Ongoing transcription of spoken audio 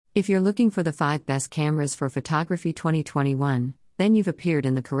If you're looking for the 5 best cameras for photography 2021, then you've appeared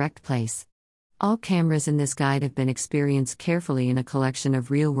in the correct place. All cameras in this guide have been experienced carefully in a collection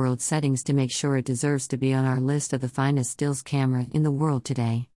of real-world settings to make sure it deserves to be on our list of the finest stills camera in the world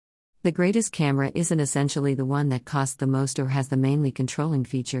today. The greatest camera isn't essentially the one that costs the most or has the mainly controlling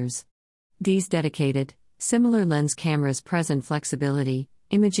features. These dedicated, similar lens cameras present flexibility,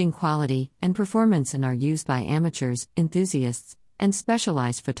 imaging quality, and performance and are used by amateurs, enthusiasts, and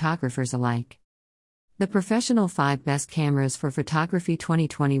specialized photographers alike. The professional 5 best cameras for photography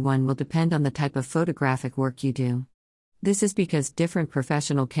 2021 will depend on the type of photographic work you do. This is because different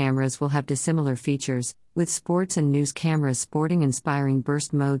professional cameras will have dissimilar features, with sports and news cameras sporting inspiring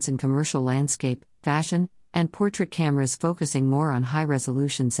burst modes and commercial landscape, fashion, and portrait cameras focusing more on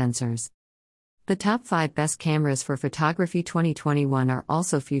high-resolution sensors. The top 5 best cameras for photography 2021 are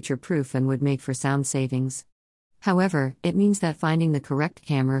also future-proof and would make for sound savings. However, it means that finding the correct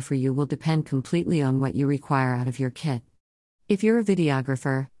camera for you will depend completely on what you require out of your kit. If you're a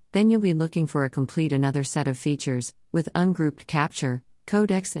videographer, then you'll be looking for a complete another set of features, with ungrouped capture,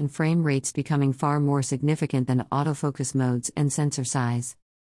 codecs and frame rates becoming far more significant than autofocus modes and sensor size.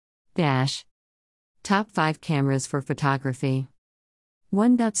 Top 5 cameras for photography.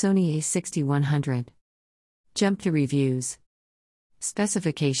 1. Sony a6100. Jump to reviews.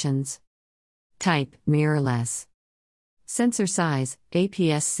 Specifications. Type, mirrorless. Sensor size,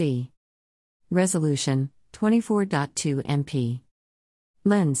 APS-C. Resolution, 24.2 MP.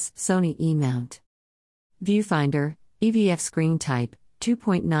 Lens, Sony E-mount. Viewfinder, EVF screen type,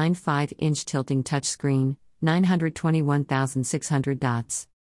 2.95-inch tilting touchscreen, 921,600 dots.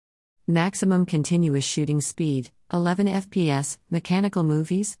 Maximum continuous shooting speed, 11 fps, mechanical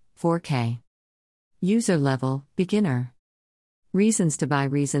movies, 4K. User level, beginner. Reasons to buy.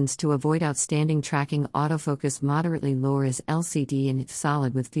 Reasons to avoid outstanding tracking. Autofocus moderately lower is LCD and it's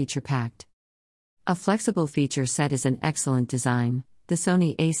solid with feature packed. A flexible feature set is an excellent design. The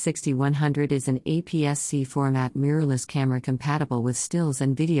Sony a6100 is an APS-C format mirrorless camera compatible with stills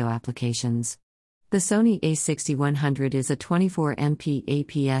and video applications. The Sony a6100 is a 24MP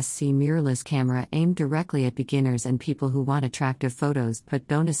APS-C mirrorless camera aimed directly at beginners and people who want attractive photos but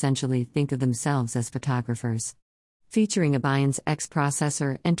don't essentially think of themselves as photographers. Featuring a Bions X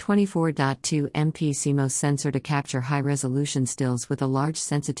processor and 24.2 MP CMOS sensor to capture high-resolution stills with a large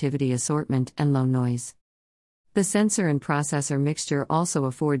sensitivity assortment and low noise. The sensor and processor mixture also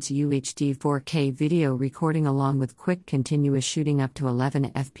affords UHD 4K video recording along with quick continuous shooting up to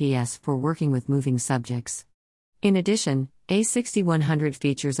 11 fps for working with moving subjects. In addition, A6100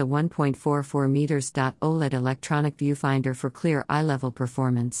 features a 1.44 meters OLED electronic viewfinder for clear eye-level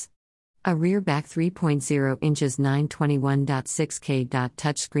performance. A rear-back 3.0 inches 921.6K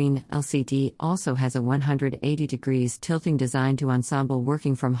touchscreen LCD also has a 180 degrees tilting design to ensemble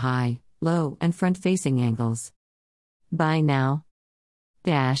working from high, low, and front-facing angles. Buy now.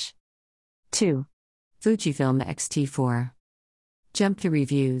 2. Fujifilm X-T4. Jump to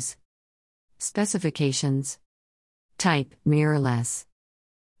reviews. Specifications. Type, mirrorless.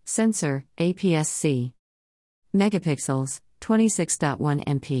 Sensor, APS-C. Megapixels, 26.1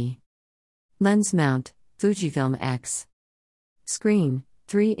 MP. Lens mount, Fujifilm X. Screen,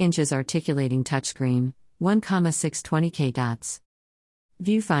 3 inches articulating touchscreen, 1,620K dots.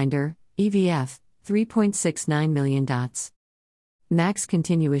 Viewfinder, EVF, 3.69 million dots. Max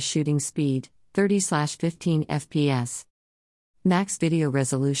continuous shooting speed, 30/15 fps. Max video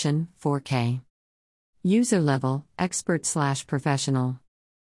resolution, 4K. User level, expert/professional.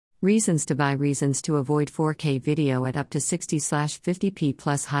 Reasons to buy. Reasons to avoid 4K video at up to 60/50p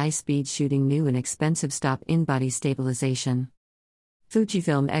plus high-speed shooting. New and expensive. Stop in-body stabilization.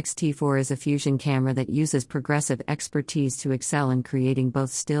 Fujifilm X-T4 is a fusion camera that uses progressive expertise to excel in creating both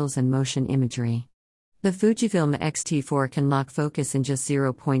stills and motion imagery. The Fujifilm X-T4 can lock focus in just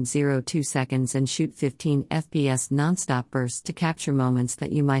 0.02 seconds and shoot 15 fps non-stop bursts to capture moments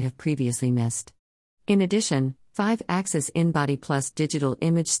that you might have previously missed. In addition, 5-axis in-body plus digital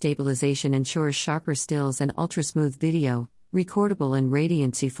image stabilization ensures sharper stills and ultra-smooth video, recordable in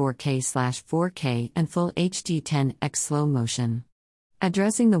Radiancy 4K/4K and Full HD 10x slow motion.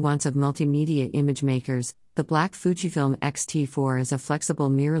 Addressing the wants of multimedia image makers, the black Fujifilm X-T4 is a flexible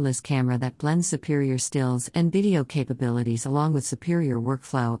mirrorless camera that blends superior stills and video capabilities along with superior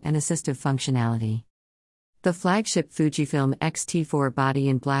workflow and assistive functionality. The flagship Fujifilm X-T4 body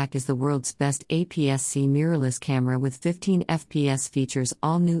in black is the world's best APS-C mirrorless camera with 15 fps features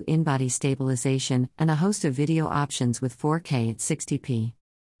all-new in-body stabilization and a host of video options with 4K at 60p.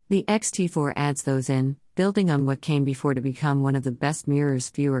 The X-T4 adds those in, building on what came before to become one of the best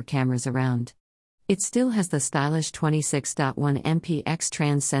mirrors viewer cameras around. It still has the stylish 26.1 MP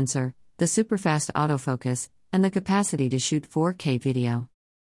X-Trans sensor, the superfast autofocus, and the capacity to shoot 4K video.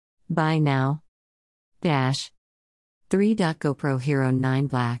 Buy now. 3. GoPro Hero 9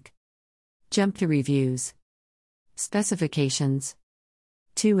 Black. Jump to reviews. Specifications: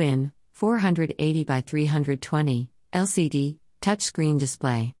 2-in, 480 by 320, LCD, touchscreen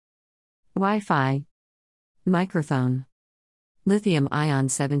display. Wi-Fi. Microphone. Lithium-ion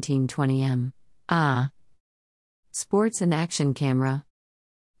 1720 mAh. Sports and action camera.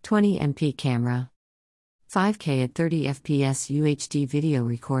 20 MP camera. 5K at 30 fps UHD video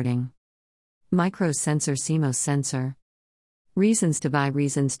recording. Micro sensor CMOS sensor. Reasons to buy: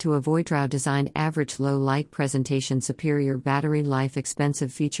 reasons to avoid. RAW design, average low light presentation, superior battery life,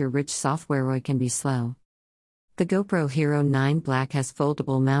 expensive feature rich software, ROI can be slow. The GoPro Hero 9 Black has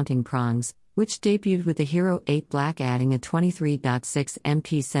foldable mounting prongs, which debuted with the Hero 8 Black, adding a 23.6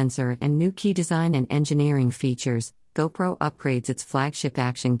 MP sensor and new key design and engineering features. GoPro upgrades its flagship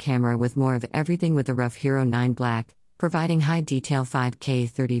action camera with more of everything with the rough Hero 9 Black, providing high detail 5K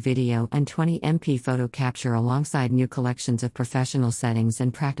 30 video and 20 MP photo capture alongside new collections of professional settings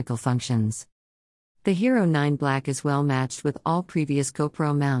and practical functions. The Hero 9 Black is well matched with all previous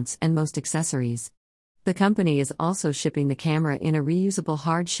GoPro mounts and most accessories. The company is also shipping the camera in a reusable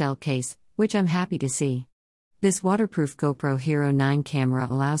hard shell case, which I'm happy to see. This waterproof GoPro Hero 9 camera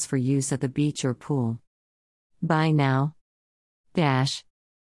allows for use at the beach or pool. Buy now.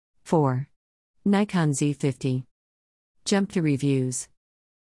 4. Nikon Z50. Jump to reviews.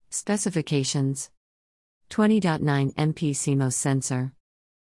 Specifications: 20.9 MP CMOS sensor.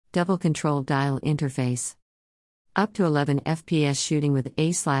 Double control dial interface. Up to 11 fps shooting with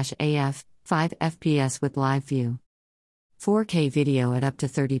A/AF, 5 fps with live view. 4K video at up to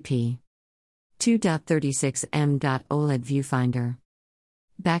 30p. 2.36 m OLED viewfinder.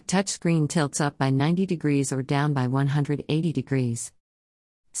 Back touchscreen tilts up by 90 degrees or down by 180 degrees.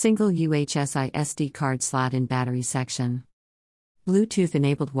 Single UHSI SD card slot in battery section.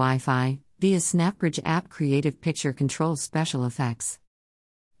 Bluetooth-enabled Wi-Fi, via SnapBridge app. Creative picture control, special effects.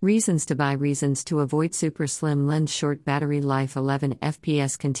 Reasons to buy: reasons to avoid super slim lens, short battery life, 11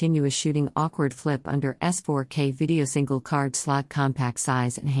 fps continuous shooting, awkward flip under S4K video, single card slot, compact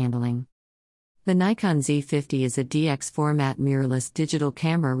size and handling. The Nikon Z50 is a DX format mirrorless digital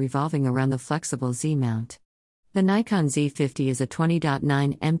camera revolving around the flexible Z mount. The Nikon Z50 is a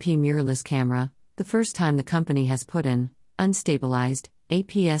 20.9 MP mirrorless camera, the first time the company has put an unstabilized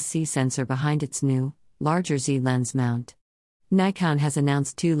APS-C sensor behind its new, larger Z lens mount. Nikon has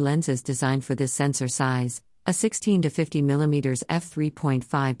announced two lenses designed for this sensor size: a 16 to 50 mm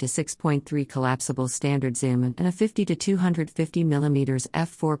f3.5 to 6.3 collapsible standard zoom and a 50 to 250 mm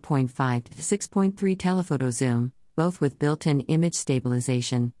f4.5 to 6.3 telephoto zoom, both with built-in image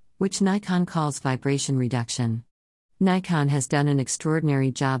stabilization, which Nikon calls vibration reduction. Nikon has done an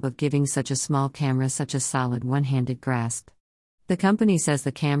extraordinary job of giving such a small camera such a solid one-handed grasp. The company says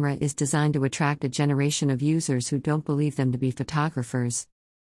the camera is designed to attract a generation of users who don't believe them to be photographers.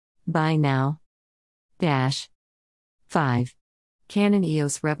 Buy now. 5. Canon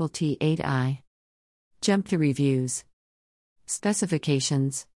EOS Rebel T8i. Jump to reviews.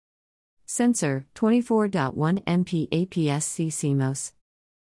 Specifications: sensor, 24.1 MP APS-C CMOS.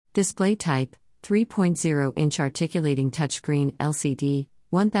 Display type, 3.0-inch articulating touchscreen LCD,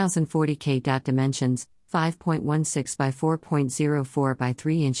 1040K. Dimensions, 5.16 by 4.04 by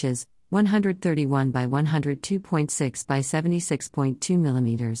 3 inches, 131 by 102.6 by 76.2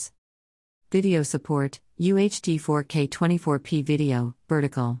 mm. Video support, UHD 4K 24p video,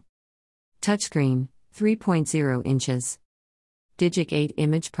 vertical. Touchscreen, 3.0 inches. Digic 8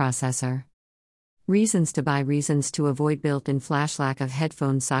 image processor. Reasons to buy: reasons to avoid built-in flash, lack of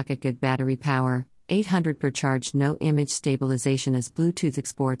headphone socket, good battery power, 800 per charge, no image stabilization as Bluetooth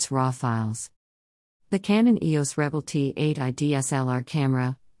exports RAW files. The Canon EOS Rebel T8i DSLR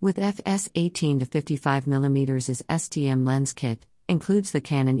camera, with f/s 18 to 55 mm is STM lens kit, includes the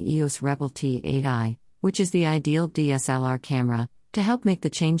Canon EOS Rebel T8i, which is the ideal DSLR camera, to help make the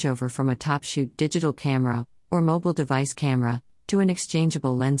changeover from a top-shoot digital camera, or mobile device camera, to an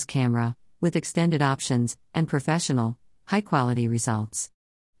exchangeable lens camera, with extended options, and professional, high-quality results.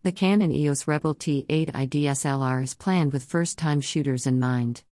 The Canon EOS Rebel T8i DSLR is planned with first-time shooters in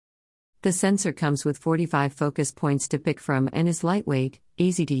mind. The sensor comes with 45 focus points to pick from and is lightweight,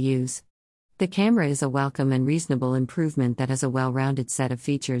 easy to use. The camera is a welcome and reasonable improvement that has a well-rounded set of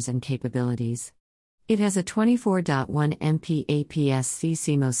features and capabilities. It has a 24.1 MP APS-C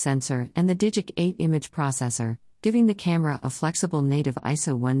CMOS sensor and the Digic 8 image processor, giving the camera a flexible native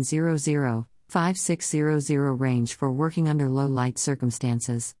ISO 100/5600 range for working under low light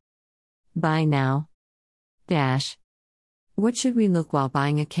circumstances. Buy now. Dash. What should we look while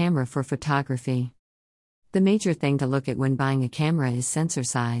buying a camera for photography? The major thing to look at when buying a camera is sensor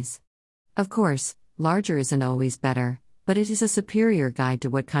size. Of course, larger isn't always better, but it is a superior guide to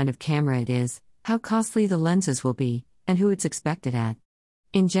what kind of camera it is, how costly the lenses will be, and who it's expected at.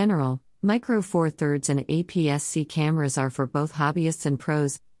 In general, Micro Four Thirds and APS-C cameras are for both hobbyists and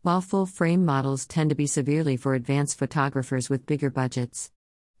pros, while full-frame models tend to be severely for advanced photographers with bigger budgets.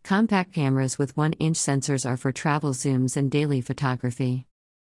 Compact cameras with 1-inch sensors are for travel zooms and daily photography.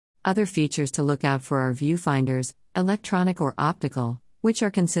 Other features to look out for are viewfinders, electronic or optical, which are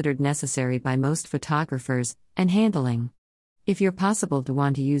considered necessary by most photographers, and handling. If you're possible to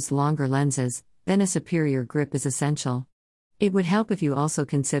want to use longer lenses, then a superior grip is essential. It would help if you also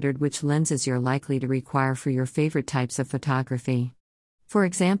considered which lenses you're likely to require for your favorite types of photography. For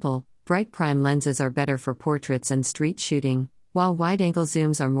example, bright prime lenses are better for portraits and street shooting, while wide-angle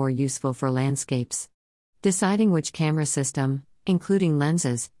zooms are more useful for landscapes. Deciding which camera system, including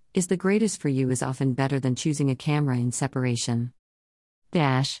lenses, is the greatest for you is often better than choosing a camera in separation.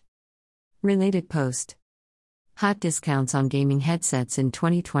 Dash. Related post. Hot discounts on gaming headsets in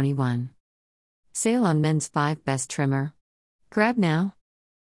 2021. Sale on men's 5 best trimmer. Grab now.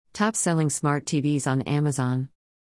 Top selling smart TVs on Amazon.